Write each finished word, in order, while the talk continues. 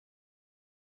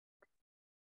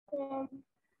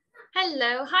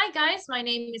Hello, hi guys, my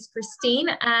name is Christine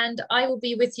and I will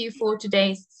be with you for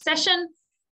today's session.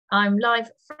 I'm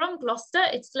live from Gloucester,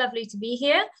 it's lovely to be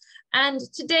here. And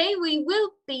today we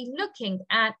will be looking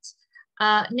at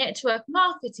network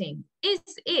marketing. Is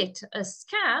it a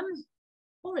scam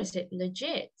or is it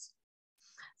legit?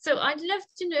 So I'd love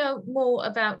to know more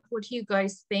about what you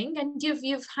guys think and if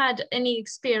you've had any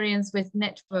experience with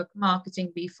network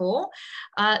marketing before.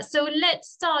 So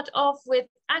let's start off with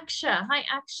Aksha. Hi,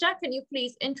 Aksha. Can you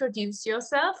please introduce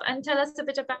yourself and tell us a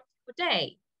bit about your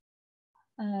day?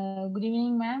 Good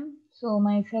evening, ma'am. So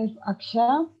myself,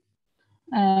 Aksha,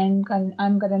 and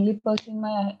I'm currently pursuing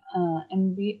my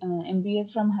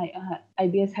MBA from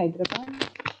IBS Hyderabad.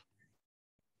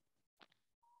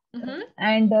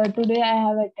 And today I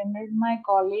have attended my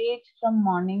college from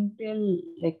morning till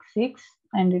like 6,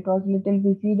 and it was a little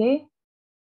busy day.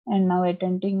 And now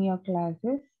attending your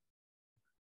classes.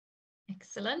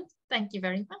 Excellent. Thank you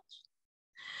very much.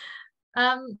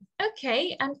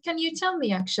 Okay, and can you tell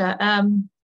me, Aksha,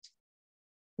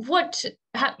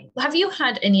 have you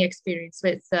had any experience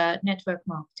with network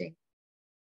marketing?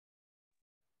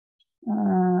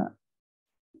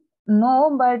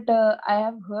 No, but I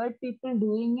have heard people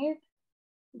doing it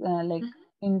like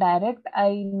indirect.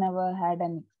 I never had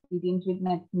an experience with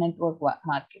network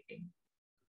marketing.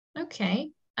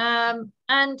 Okay.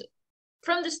 And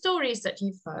from the stories that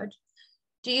you've heard,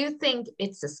 do you think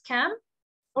it's a scam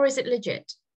or is it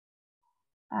legit?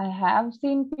 I have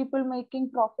seen people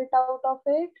making profit out of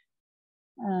it.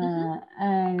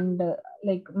 And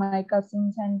like my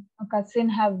cousin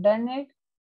have done it,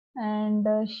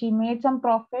 and she made some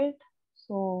profit.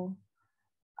 So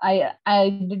I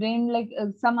didn't like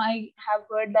some. I have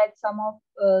heard that some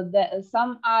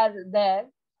are there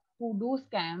who do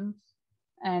scams,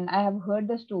 and I have heard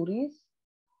the stories,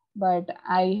 but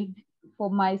for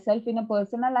myself in a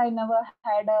personal, I never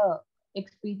had a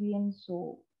experience,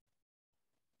 so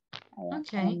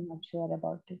I'm not sure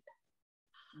about it.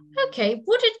 Okay,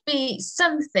 would it be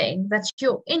something that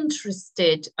you're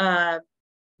interested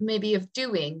maybe of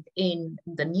doing in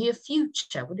the near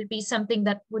future? Would it be something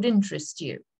that would interest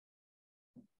you?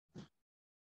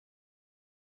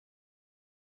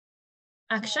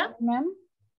 Aksha? Ma'am?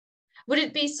 Would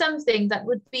it be something that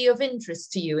would be of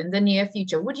interest to you in the near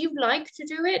future? Would you like to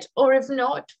do it? Or if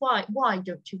not, why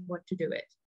don't you want to do it?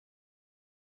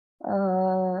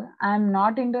 I'm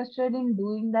not interested in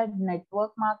doing that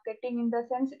network marketing, in the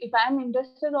sense, if I'm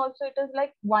interested also, it is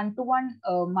like one-to-one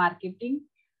marketing.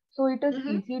 So it is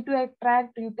easy to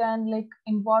attract. You can like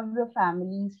involve your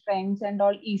families, friends and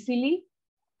all easily.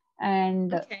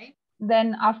 And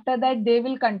then after that, they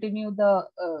will continue the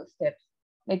steps.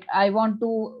 Like I want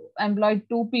to employ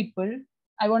 2 people.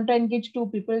 I want to engage 2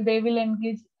 people. They will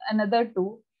engage another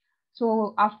 2.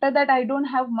 So after that, I don't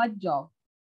have much job.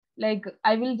 Like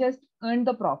I will just earn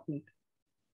the profit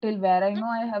till where I know.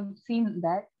 I have seen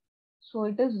that. So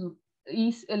it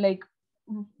is like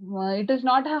it is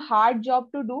not a hard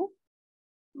job to do,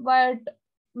 but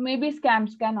maybe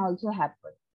scams can also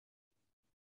happen.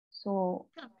 So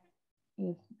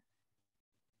yes.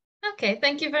 Okay,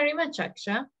 thank you very much,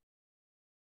 Aksha.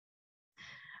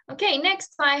 Okay,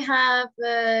 next I have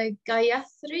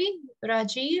Gayatri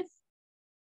Rajiv.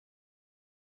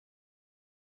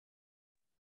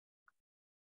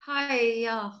 Hi,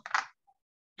 yeah.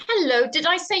 Hello, did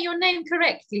I say your name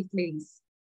correctly, please?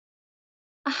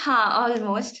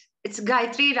 Almost. It's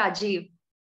Gayatri Rajiv.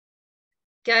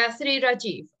 Gayatri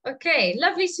Rajiv. Okay,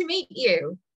 lovely to meet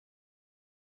you.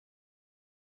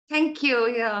 Thank you,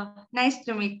 yeah. Nice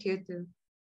to meet you too.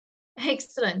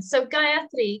 Excellent. So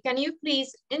Gayatri, can you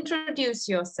please introduce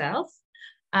yourself?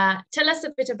 Tell us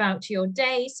a bit about your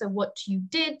day, so what you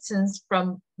did since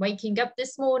from waking up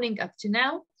this morning up to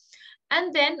now.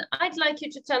 And then I'd like you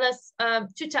to tell us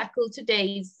to tackle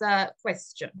today's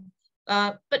question.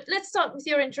 But let's start with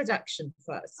your introduction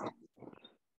first.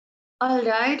 All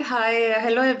right. Hi.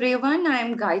 Hello, everyone.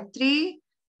 I'm Gayatri.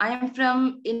 I am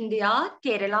from India,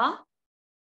 Kerala.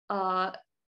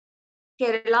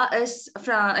 Kerala is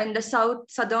in the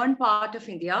southern part of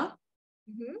India.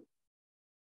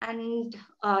 And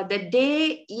the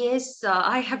day, yes,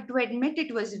 I have to admit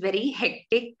it was very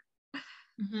hectic.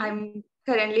 I'm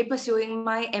currently pursuing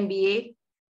my MBA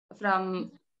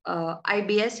from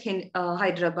IBS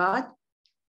Hyderabad.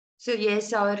 So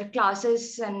yes, our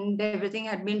classes and everything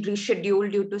had been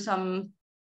rescheduled due to some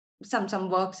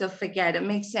works of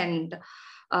academics, and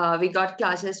we got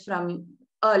classes from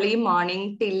early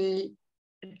morning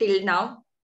till now,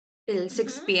 till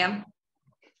 6 p.m.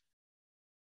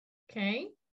 Okay.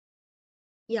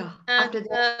 Yeah. And, after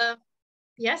that,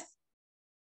 yes.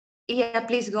 Yeah,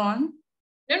 please go on.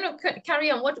 No,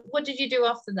 carry on. What did you do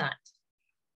after that?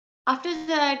 After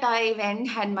that, I went,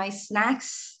 had my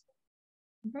snacks.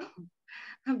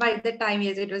 By the time,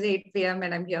 yes, it was 8 p.m.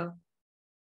 and I'm here.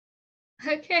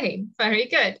 Okay, very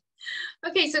good.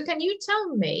 Okay, so can you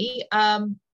tell me,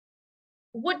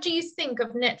 what do you think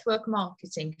of network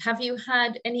marketing? Have you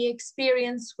had any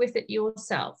experience with it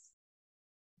yourself?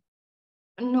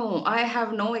 No, I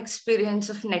have no experience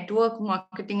of network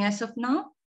marketing as of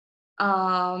now.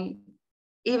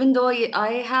 Even though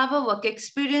I have a work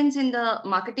experience in the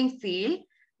marketing field,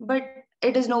 but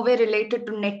it is nowhere related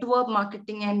to network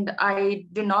marketing, and I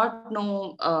do not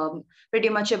know pretty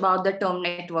much about the term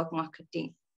network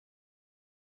marketing.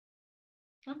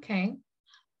 Okay.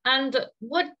 And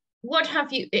what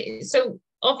have you, so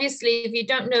obviously if you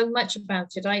don't know much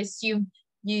about it, I assume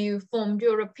you formed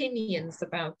your opinions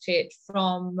about it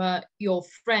from your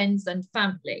friends and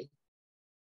family.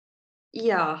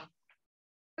 Yeah.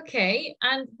 Okay,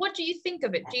 and what do you think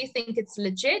of it? Do you think it's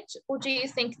legit or do you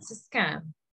think it's a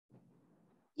scam?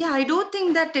 Yeah, I do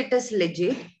think that it is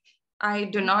legit. I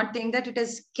do not think that it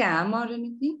is scam or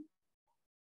anything.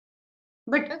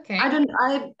 But okay.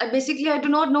 I basically, I do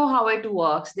not know how it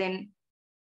works. Then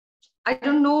I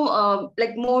don't know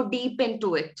like more deep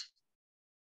into it.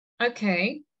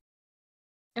 Okay.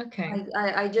 Okay.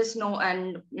 I just know,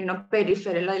 and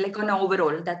peripheral, like on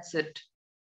overall, that's it.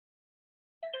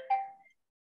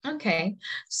 Okay.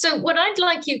 So what I'd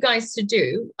like you guys to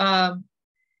do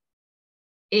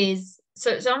is,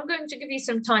 so I'm going to give you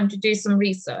some time to do some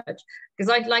research,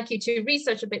 because I'd like you to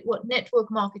research a bit what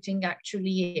network marketing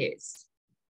actually is.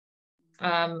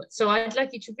 So I'd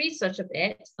like you to research a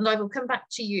bit, and I will come back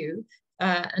to you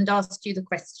and ask you the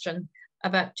question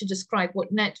to describe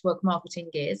what network marketing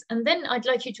is. And then I'd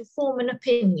like you to form an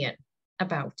opinion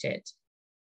about it.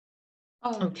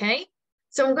 Oh. Okay.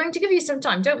 So I'm going to give you some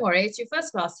time. Don't worry, it's your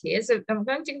first class here. So I'm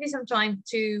going to give you some time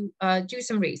to do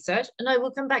some research, and I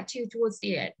will come back to you towards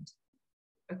the end.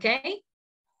 Okay?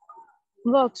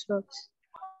 Works.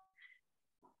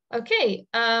 Okay.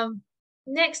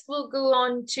 Next, we'll go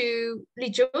on to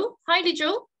Lijo. Hi,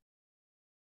 Lijo.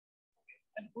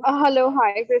 Hello,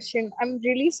 hi, Christian. I'm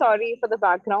really sorry for the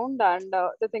background, and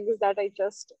the thing is that I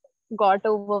just got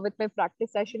over with my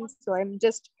practice sessions, so I'm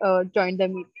just joined the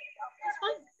meeting.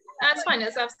 That's fine.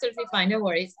 That's absolutely fine. No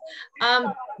worries.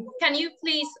 Can you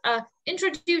please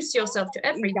introduce yourself to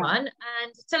everyone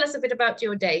and tell us a bit about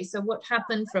your day? So what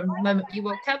happened from the moment you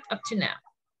woke up to now?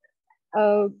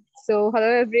 So hello,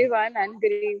 everyone, and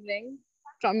good evening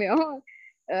from here.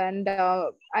 And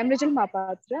I'm Rijal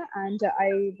Mahapatra, and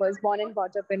I was born and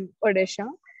brought up in Odisha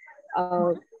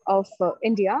of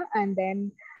India. And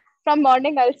then from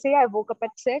morning, I'll say I woke up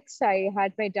at 6. I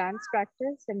had my dance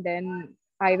practice, and then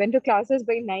I went to classes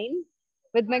by 9.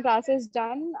 With my classes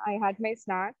done, I had my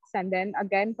snacks, and then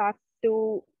again back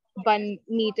to one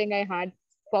meeting I had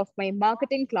of my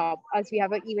marketing club, as we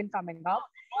have an event coming up.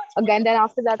 Again, then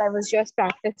after that, I was just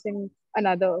practicing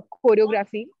another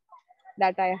choreography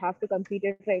that I have to complete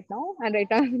it right now. And right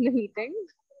now I'm in the meeting.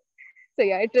 So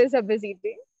yeah, it is a busy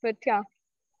day, but yeah,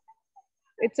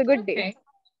 it's a good day.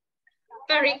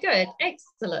 Very good.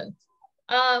 Excellent.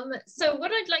 So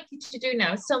what I'd like you to do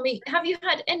now is tell me, have you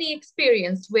had any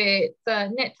experience with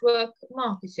network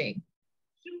marketing?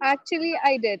 Actually,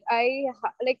 I did.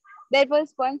 There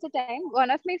was once a time, one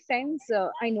of my friends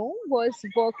I know was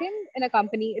working in a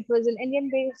company. It was an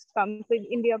India-based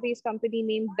company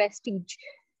named Vestige.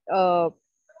 Uh,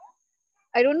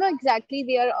 I don't know exactly.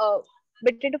 They are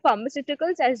bit into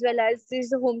pharmaceuticals as well as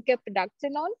these home care products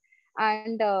and all.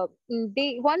 And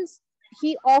they once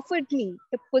he offered me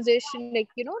the position,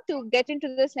 to get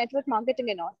into this network marketing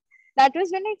and all. That was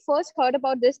when I first heard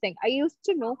about this thing. I used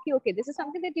to know, okay, this is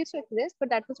something that used to exist, but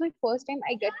that was my first time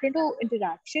I get into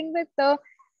interaction with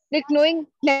knowing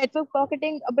network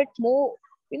marketing a bit more,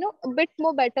 a bit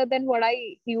more better than what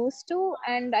I used to.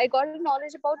 And I got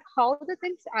knowledge about how the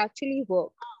things actually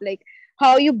work, like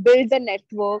how you build the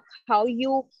network, how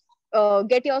you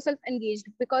get yourself engaged.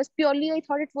 Because purely I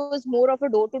thought it was more of a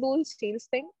door-to-door sales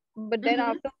thing. But then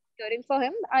after hearing for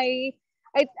him, I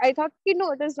thought,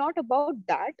 it is not about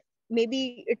that.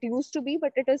 Maybe it used to be,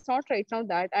 but it is not right now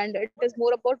that. And it is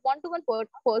more about one-to-one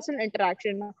personal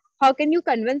interaction. How can you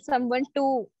convince someone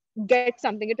to get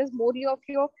something? It is more of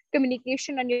your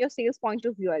communication and your sales point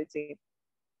of view, I'll say.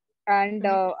 And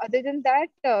other than that,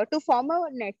 to form a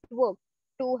network,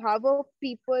 to have a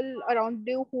people around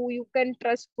you who you can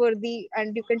trustworthy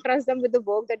and you can trust them with the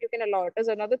work that you can allot is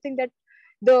another thing that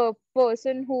the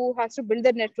person who has to build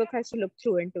the network has to look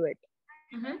through into it.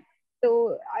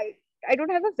 So I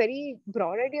don't have a very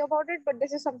broad idea about it, but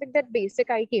this is something that basic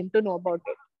I came to know about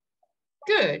it.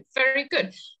 Good, very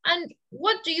good. And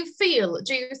what do you feel?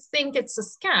 Do you think it's a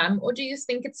scam or do you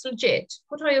think it's legit?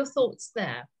 What are your thoughts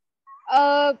there?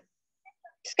 Uh,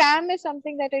 Scam is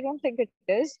something that I don't think it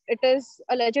is. It is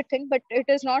a legit thing, but it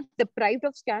is not deprived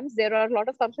of scams. There are a lot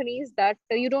of companies that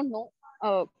you don't know.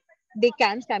 They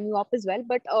can scam you up as well.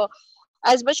 But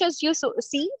as much as you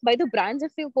see by the brands,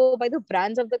 if you go by the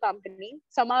brands of the company,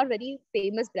 some are very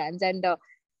famous brands. And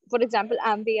for example,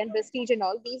 Amway and Prestige and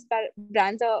all these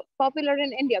brands are popular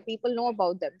in India. People know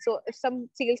about them. So if some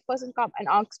salesperson come and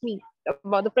asks me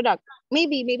about the product,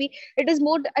 maybe it is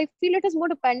more, I feel it is more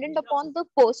dependent upon the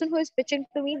person who is pitching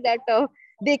to me, that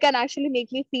they can actually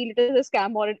make me feel it is a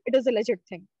scam or it is a legit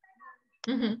thing.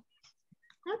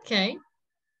 Okay,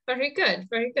 very good,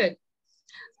 very good.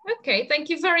 Okay, thank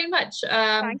you very much.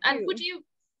 Thank and you.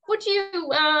 would you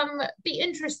be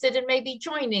interested in maybe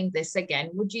joining this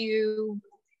again? Would you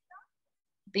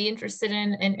be interested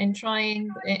in trying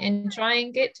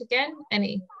it again?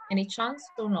 Any chance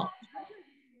or not?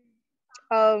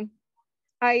 um,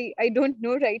 I don't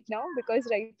know right now, because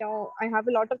right now I have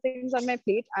a lot of things on my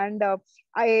plate, and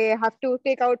I have to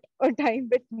take out a time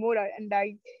bit more. And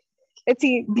I, let's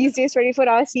see, these days 24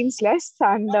 hours seems less.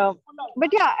 And but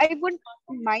yeah, I wouldn't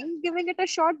mind giving it a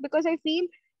shot, because I feel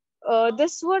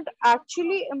this would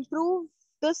actually improve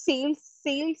the sales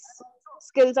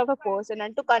skills of a person,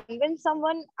 and to convince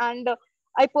someone. And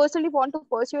I personally want to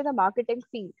pursue the marketing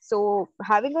field, so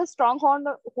having a strong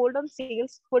hold on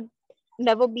sales would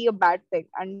never be a bad thing.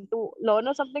 And to learn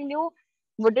something new,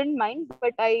 wouldn't mind.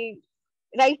 But I,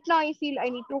 right now I feel I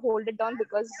need to hold it down,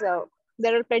 because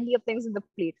there are plenty of things in the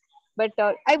plate. But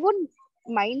I wouldn't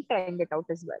mind trying it out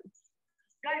as well.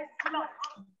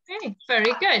 Okay,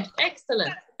 very good,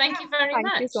 excellent. Thank you very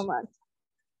much. Thank you so much.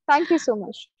 Thank you so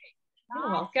much.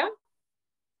 You're welcome.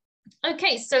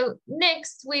 Okay, so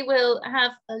next we will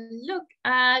have a look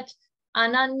at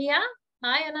Ananya.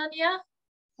 Hi, Ananya.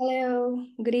 Hello,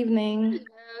 good evening.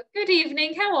 Hello. Good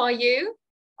evening, how are you?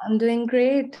 I'm doing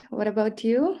great. What about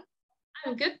you?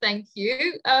 I'm good, thank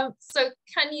you. So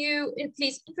can you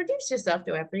please introduce yourself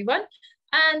to everyone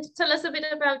and tell us a bit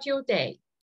about your day?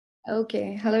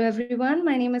 Okay, hello everyone.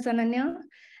 My name is Ananya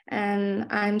and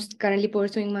I'm currently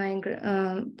pursuing my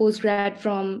postgrad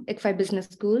from ICFI Business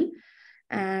School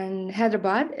and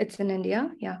Hyderabad. It's in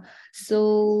India. Yeah.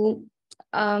 So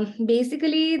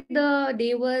basically the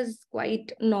day was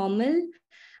quite normal,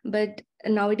 but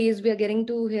nowadays we are getting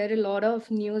to hear a lot of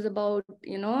news about,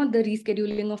 you know, the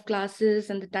rescheduling of classes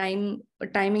and the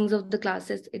timings of the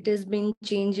classes. It is being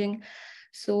changing.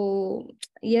 So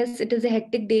yes, it is a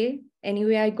hectic day.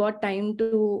 Anyway, I got time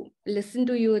to listen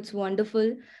to you. It's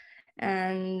wonderful.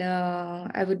 And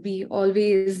I would be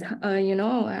always,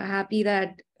 happy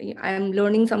that I'm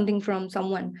learning something from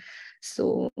someone.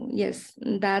 So yes,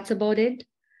 that's about it.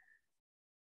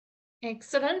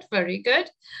 Excellent, very good.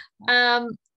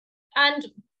 And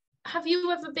have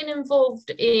you ever been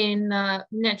involved in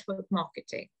network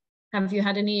marketing? Have you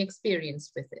had any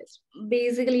experience with it?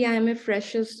 Basically, I'm a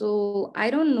fresher, so I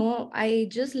don't know. I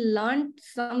just learned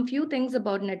some few things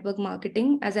about network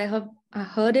marketing as I have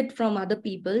heard it from other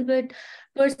people, but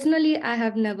personally, I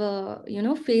have never,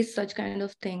 faced such kind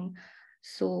of thing.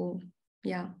 So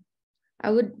yeah. I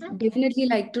would definitely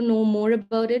like to know more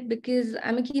about it because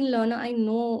I'm a keen learner. I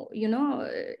know,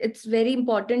 it's very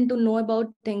important to know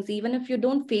about things, even if you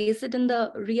don't face it in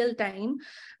the real time,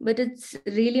 but it's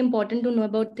really important to know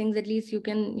about things. At least you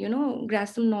can,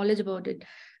 grasp some knowledge about it.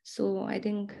 So I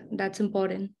think that's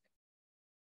important.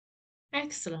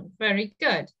 Excellent, very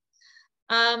good.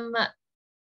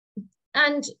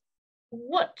 And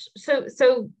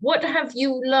what have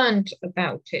you learned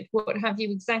about it? What have you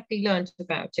exactly learned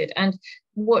about it? And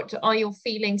what are your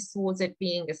feelings towards it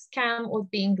being a scam or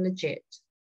being legit?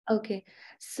 Okay,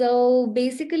 so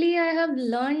basically I have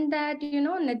learned that,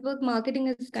 network marketing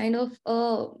is kind of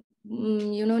a,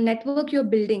 network you're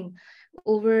building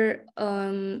over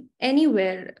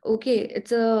anywhere. Okay,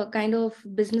 it's a kind of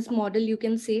business model, you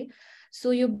can say.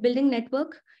 So you're building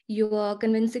network, you are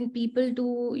convincing people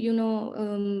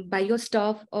to, buy your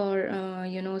stuff or,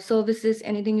 services,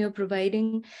 anything you're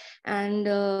providing. And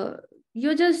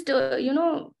you're just,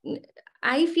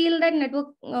 I feel that network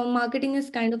marketing is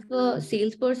kind of a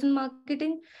salesperson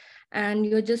marketing, and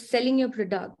you're just selling your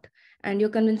product and you're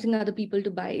convincing other people to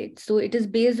buy it. So it is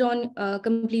based on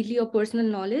completely your personal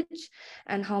knowledge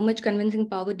and how much convincing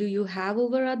power do you have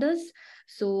over others.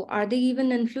 So are they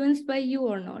even influenced by you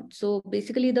or not? So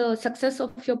basically the success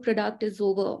of your product is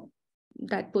over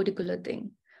that particular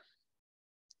thing.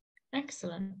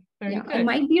 Excellent. Very good. I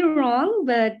might be wrong,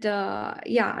 but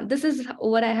yeah, this is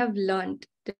what I have learned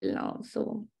till now.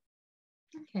 So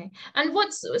Okay. And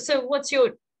what's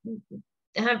your,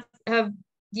 have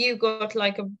you got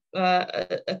like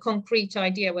a concrete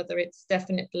idea whether it's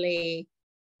definitely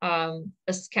a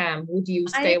scam? Would you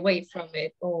stay away from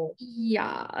it, or?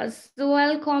 Yeah, so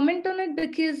I'll comment on it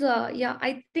because yeah,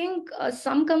 I think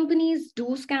some companies do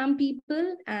scam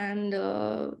people, and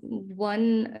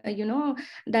one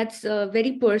that's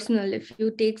very personal. If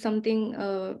you take something,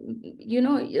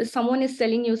 someone is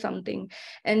selling you something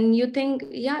and you think,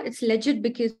 yeah, it's legit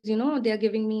because they are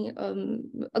giving me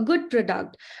a good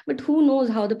product, but who knows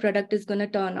how the product is going to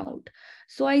turn out.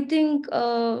 So I think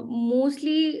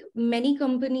mostly many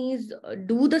companies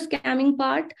do the scamming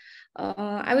part.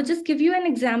 I would just give you an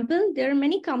example. There are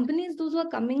many companies, those who are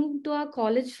coming to our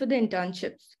college for the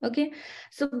internships. Okay.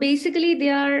 So basically they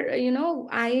are,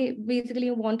 I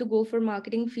basically want to go for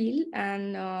marketing field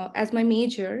and as my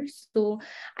major. So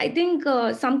I think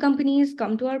some companies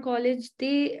come to our college,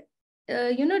 they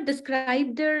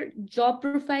describe their job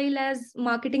profile as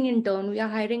marketing intern. We are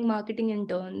hiring marketing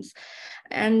interns,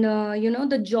 and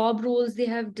the job roles they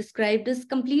have described is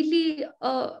completely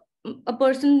a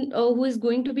person who is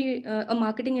going to be a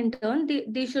marketing intern,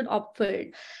 they should opt for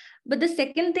it. But the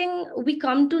second thing, we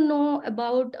come to know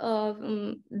about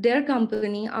their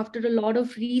company after a lot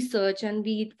of research, and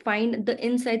we find the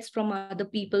insights from other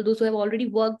people, those who have already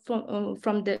worked from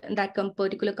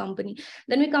particular company.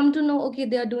 Then we come to know, okay,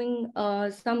 they are doing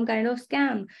some kind of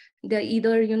scam. They're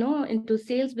either into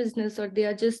sales business, or they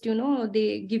are just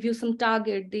they give you some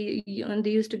target. They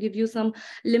used to give you some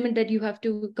limit that you have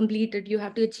to complete it, you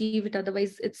have to achieve it,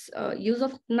 otherwise it's use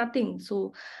of nothing.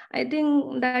 So I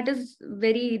think that is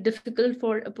very difficult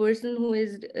for a person who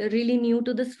is really new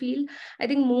to this field. I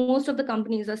think most of the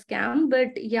companies are scam, but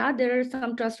yeah, there are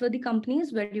some trustworthy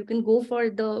companies where you can go for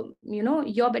the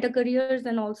your better careers,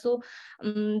 and also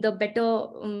the better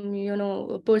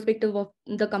perspective of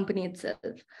the company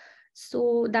itself.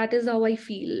 So that is how I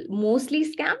feel. Mostly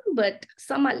scam, but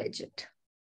some are legit.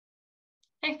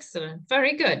 Excellent.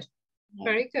 Very good.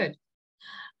 Very good.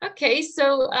 Okay,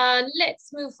 so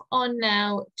let's move on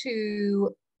now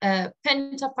to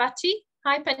Pentapati.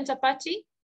 Hi, Pentapati.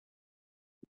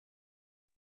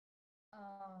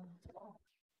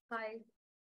 Hi.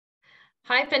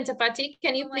 Hi, Pentapati.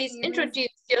 Can you please introduce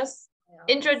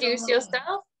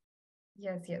yourself?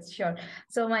 Yes, sure.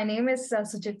 So my name is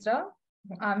Suchitra.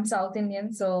 I'm South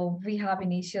Indian, so we have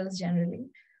initials generally.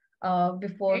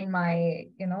 Before my,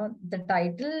 the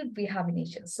title, we have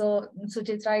initials. So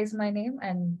Suchitra is my name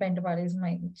and Pentapati is my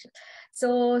initial.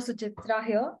 So Suchitra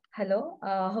here. Hello.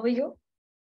 How are you?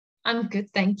 I'm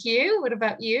good, thank you. What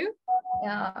about you?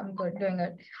 Yeah, I'm good, doing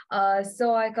good.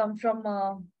 So I come from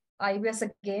IBS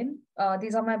again.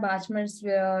 These are my batchmates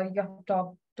where you have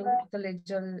talked to the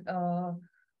little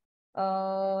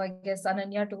I guess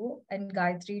Ananya too and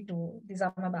Gayatri too. These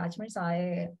are my batchmates.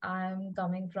 I'm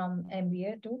coming from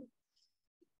MBA too.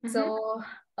 So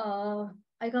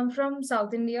I come from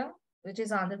South India, which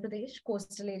is Andhra Pradesh,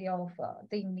 coastal area of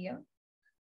the India.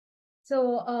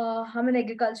 So I'm an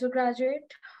agriculture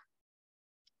graduate.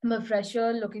 I'm a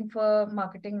fresher looking for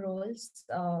marketing roles.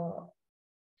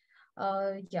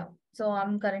 Yeah. So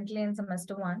I'm currently in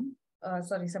semester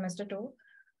semester 2.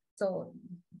 So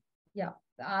yeah,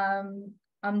 I'm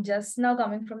just now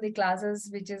coming from the classes,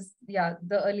 which is, the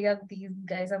earlier these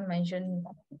guys have mentioned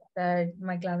that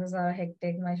my classes are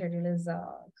hectic, my schedule is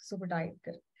super tight.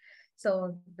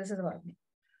 So this is about me.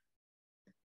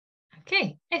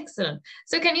 Okay, excellent.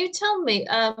 So can you tell me,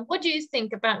 what do you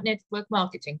think about network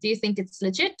marketing? Do you think it's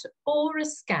legit or a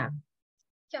scam?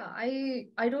 Yeah,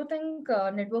 I do think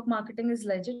network marketing is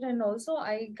legit, and also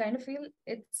I kind of feel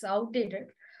it's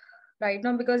outdated right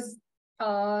now because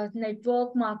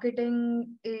network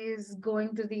marketing is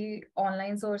going to the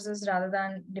online sources rather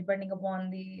than depending upon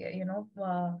the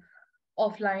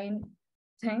offline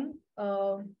thing.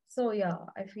 So yeah,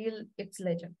 I feel it's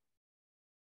legit.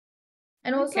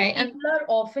 And also, people are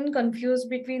often confused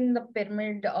between the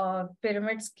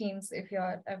pyramid schemes. If you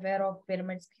are aware of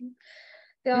pyramid schemes,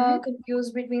 they are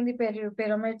confused between the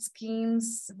pyramid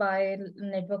schemes by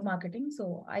network marketing.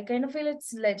 So I kind of feel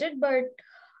it's legit, but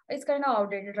it's kind of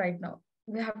outdated right now.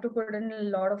 We have to put in a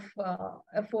lot of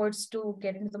efforts to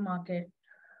get into the market.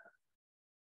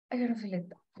 I kind of feel it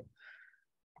that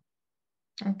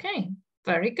way. Okay,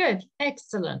 very good.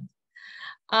 Excellent.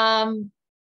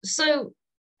 So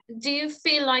do you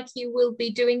feel like you will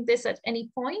be doing this at any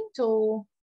point, or?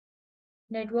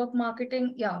 Network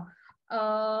marketing, yeah.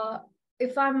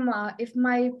 If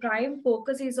my prime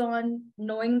focus is on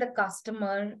knowing the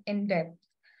customer in depth,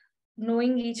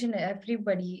 knowing each and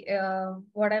everybody,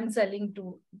 what I'm selling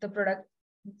to, the product,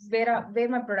 where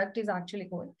my product is actually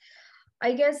going,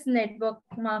 I guess network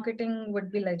marketing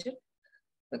would be legit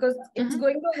because it's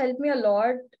going to help me a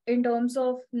lot in terms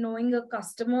of knowing a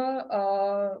customer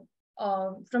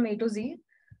from A to Z.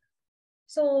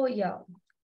 So yeah,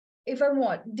 if I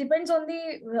want, depends on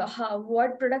the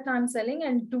what product I'm selling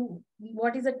and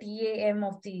what is the TAM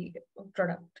of the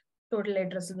product, total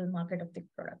addressable market of the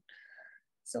product.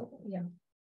 So yeah,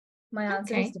 my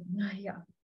answer is yeah.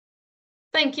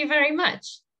 Thank you very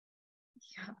much.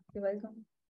 Yeah, you're welcome.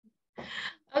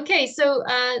 Okay, so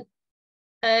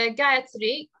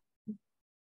Gayatri,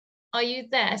 are you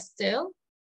there still?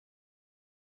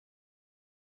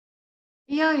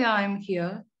 Yeah, I'm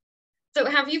here. So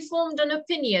have you formed an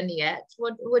opinion yet?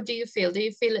 What do you feel? Do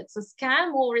you feel it's a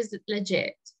scam or is it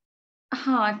legit?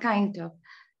 Kind of.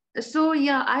 So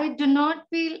yeah, I do not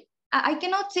feel, I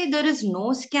cannot say there is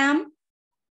no scam.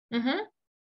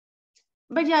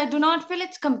 But yeah, I do not feel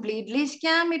it's completely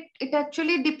scam. It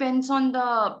actually depends on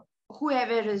the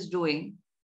whoever is doing.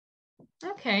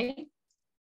 Okay.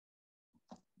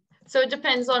 So it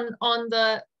depends on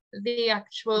the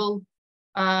actual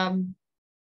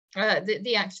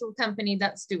the actual company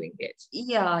that's doing it.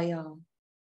 Yeah.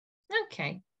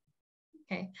 Okay.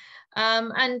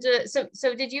 And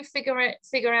so did you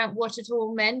figure out what it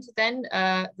all meant then?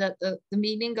 The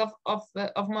meaning of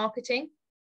marketing?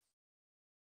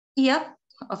 Yep,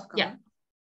 of course. Yeah.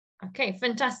 Okay,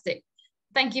 fantastic.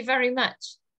 Thank you very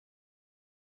much.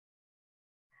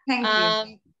 Thank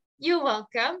you. You're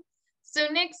welcome. So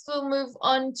next we'll move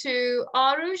on to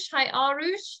Arush. Hi,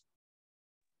 Arush.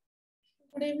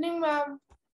 Good evening, ma'am.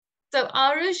 So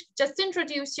Arush, just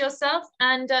introduce yourself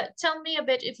and tell me a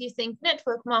bit if you think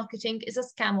network marketing is a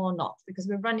scam or not, because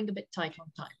we're running a bit tight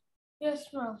on time. Yes,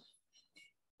 ma'am.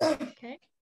 Okay.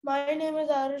 My name is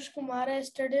Arush Kumar. I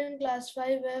study in class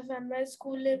 5F and my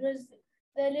school name is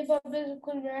Delhi Public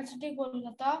School, University,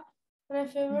 Kolkata. My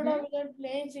favorite hobby is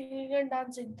playing, singing and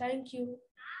dancing. Thank you.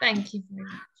 Thank you very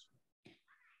much.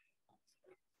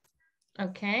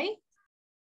 Okay.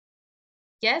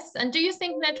 Yes, and do you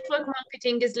think network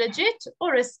marketing is legit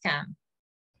or a scam?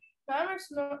 Ma'am,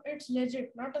 it's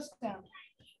legit, not a scam.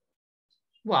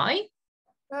 Why?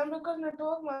 Ma'am, because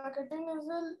network marketing is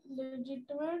a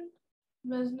legitimate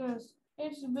business.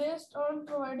 It's based on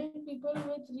providing people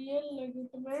with real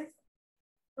legitimate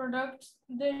products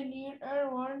they need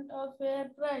and want a fair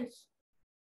price.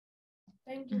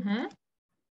 Thank you.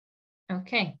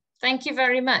 Okay, thank you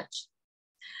very much.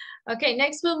 Okay,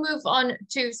 next we'll move on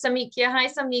to Samikya. Hi,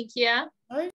 Samikya.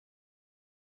 Hi.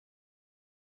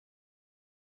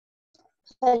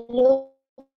 Hello.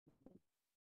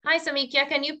 Hi, Samikya.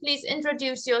 Can you please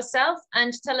introduce yourself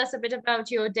and tell us a bit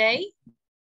about your day?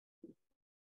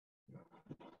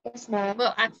 Yes, ma'am.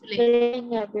 Well, actually,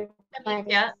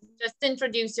 Samikya, just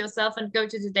introduce yourself and go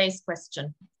to today's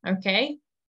question. Okay?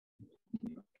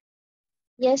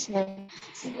 Yes, ma'am.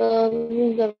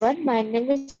 My name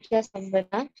is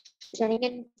Sambana, studying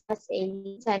in class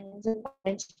 8 science and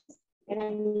college, and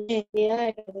I'm in India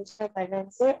at Odisha,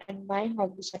 Balrampur, and my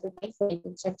hobbies are to make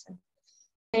paintings and some.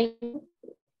 Thank you.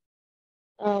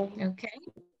 Okay.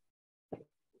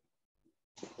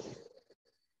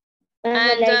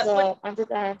 And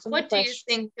what do you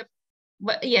think?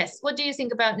 Yes, what do you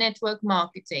think about network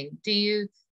marketing? Do you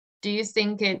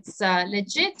think it's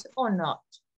legit or not?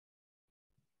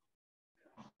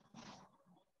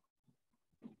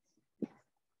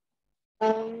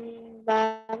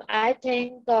 I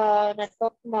think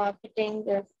network marketing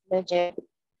is legit.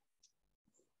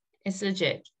 It's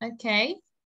legit. Okay.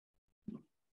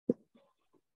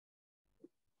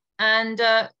 And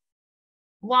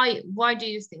why do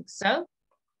you think so?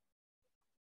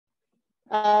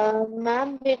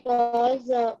 Ma'am, because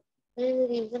there's a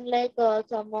reason like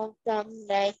some of the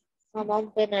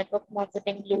network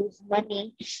marketing lose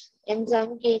money. In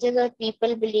some cases,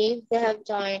 people believe they have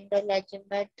joined the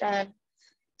legitimate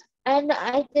and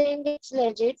I think it's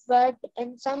legit, but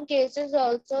in some cases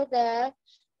also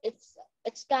it's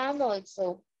scam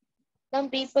also.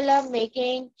 Some people are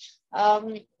making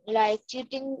like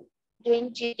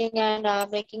doing cheating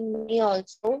and making money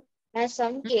also. As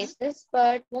some cases,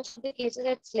 but most of the cases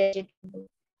it's legit.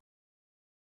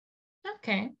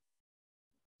 Okay.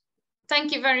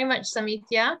 Thank you very much,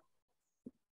 Samithya.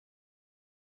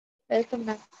 Welcome,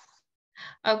 ma'am.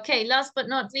 Okay, last but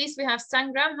not least, we have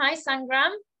Sangram. Hi,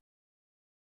 Sangram.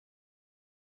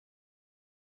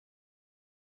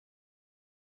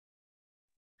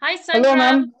 Hi, Sangram. Hello,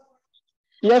 ma'am.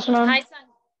 Yes, ma'am. Hi,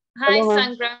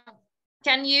 Sangram.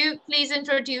 Can you please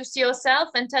introduce yourself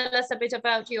and tell us a bit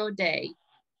about your day?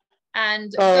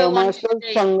 And go on myself,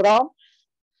 today. Sangram.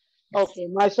 Okay,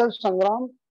 myself, Sangram.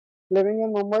 living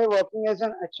in Mumbai, working as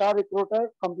an HR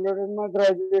recruiter, completed my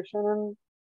graduation in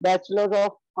Bachelor's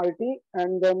of IT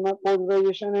and then my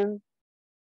post-graduation in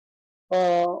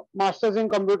Master's in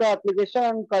Computer Application.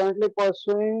 I'm currently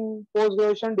pursuing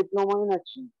post-graduation diploma in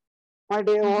action. My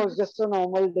day was just a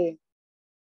normal day.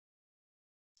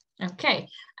 Okay.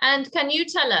 And can you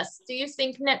tell us, do you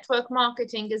think network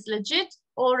marketing is legit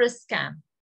or a scam?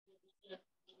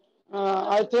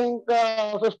 I think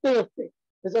 50-50.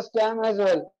 It's a scam as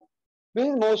well.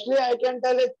 Means mostly I can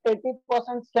tell it's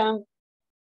 80% scam.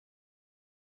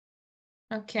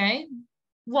 Okay.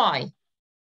 Why?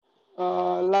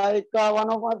 One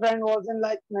of my friend was in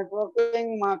like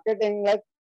networking marketing. Like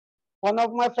one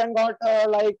of my friend got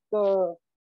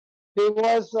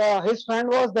his friend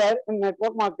was there in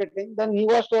network marketing. Then he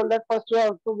was told that first you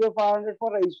have to give 500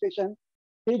 for registration.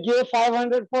 He gave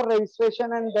 500 for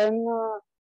registration, and then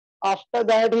after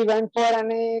that he went for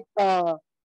any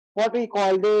what we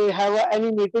call they have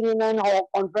any meeting in an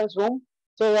conference room.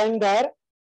 So when there,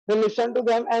 they listened to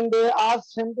them and they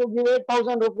asked him to give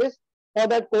 8,000 rupees for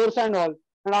that course and all.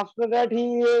 And after that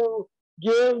he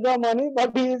gave the money,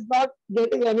 but he is not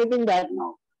getting anything back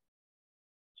now.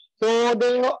 So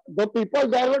the people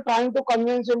there were trying to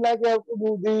convince him like you have to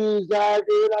do this, that,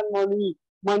 you earn money,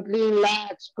 monthly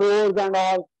lakhs, crores and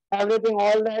all, everything,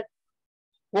 all that.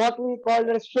 What we call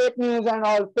as fake news and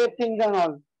all, fake things and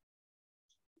all.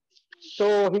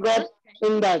 So he got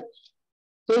in that.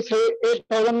 So it's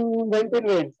 8,000 went in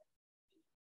vain.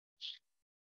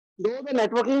 Though the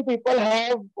networking people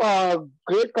have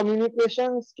great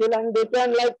communication skill and they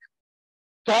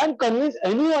can convince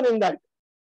anyone in that.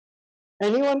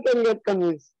 Anyone can get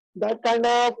convinced. That kind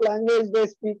of language they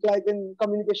speak like in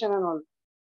communication and all.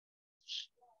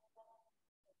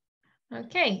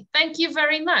 Okay, thank you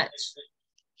very much.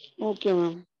 Okay,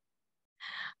 ma'am.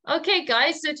 Okay,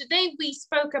 guys, so today we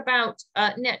spoke about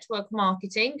network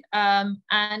marketing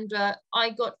and I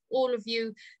got all of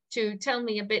you to tell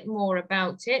me a bit more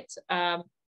about it,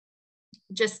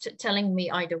 just telling me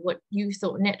either what you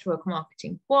thought network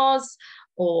marketing was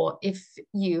or if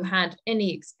you had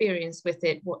any experience with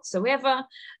it whatsoever.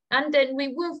 And then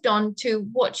we moved on to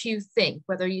what you think,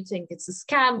 whether you think it's a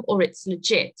scam or it's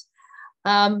legit.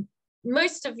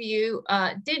 Most of you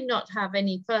did not have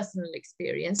any personal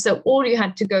experience, so all you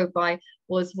had to go by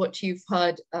was what you've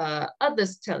heard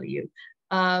others tell you.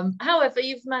 However,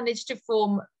 you've managed to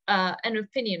form an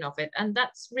opinion of it, and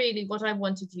that's really what I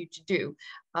wanted you to do,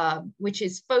 which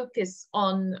is focus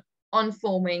on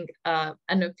forming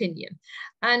an opinion.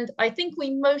 And I think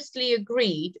we mostly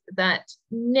agreed that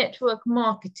network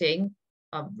marketing,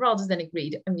 rather than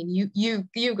agreed, I mean,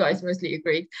 you guys mostly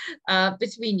agreed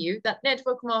between you that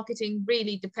network marketing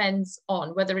really depends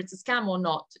on whether it's a scam or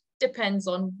not, depends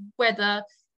on whether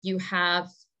you have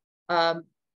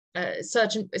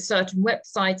certain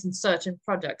websites and certain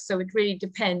products. So it really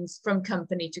depends from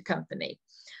company to company.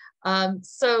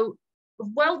 So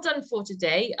well done for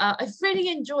today. I've really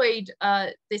enjoyed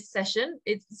this session.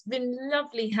 It's been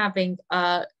lovely having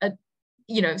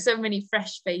so many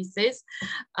fresh faces,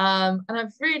 and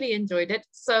I've really enjoyed it.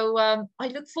 So I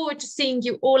look forward to seeing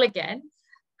you all again,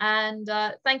 and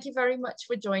thank you very much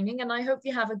for joining, and I hope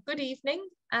you have a good evening,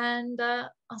 and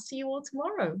I'll see you all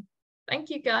tomorrow. Thank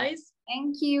you, guys.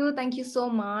 Thank you so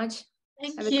much.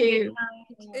 Thank you.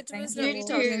 It was lovely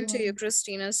talking to you,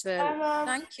 Christine, as well.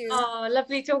 Thank you. Oh,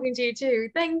 lovely talking to you too.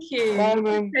 Thank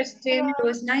you. Christine, it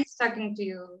was nice talking to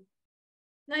you.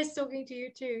 Nice talking to you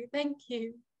too. Thank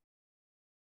you.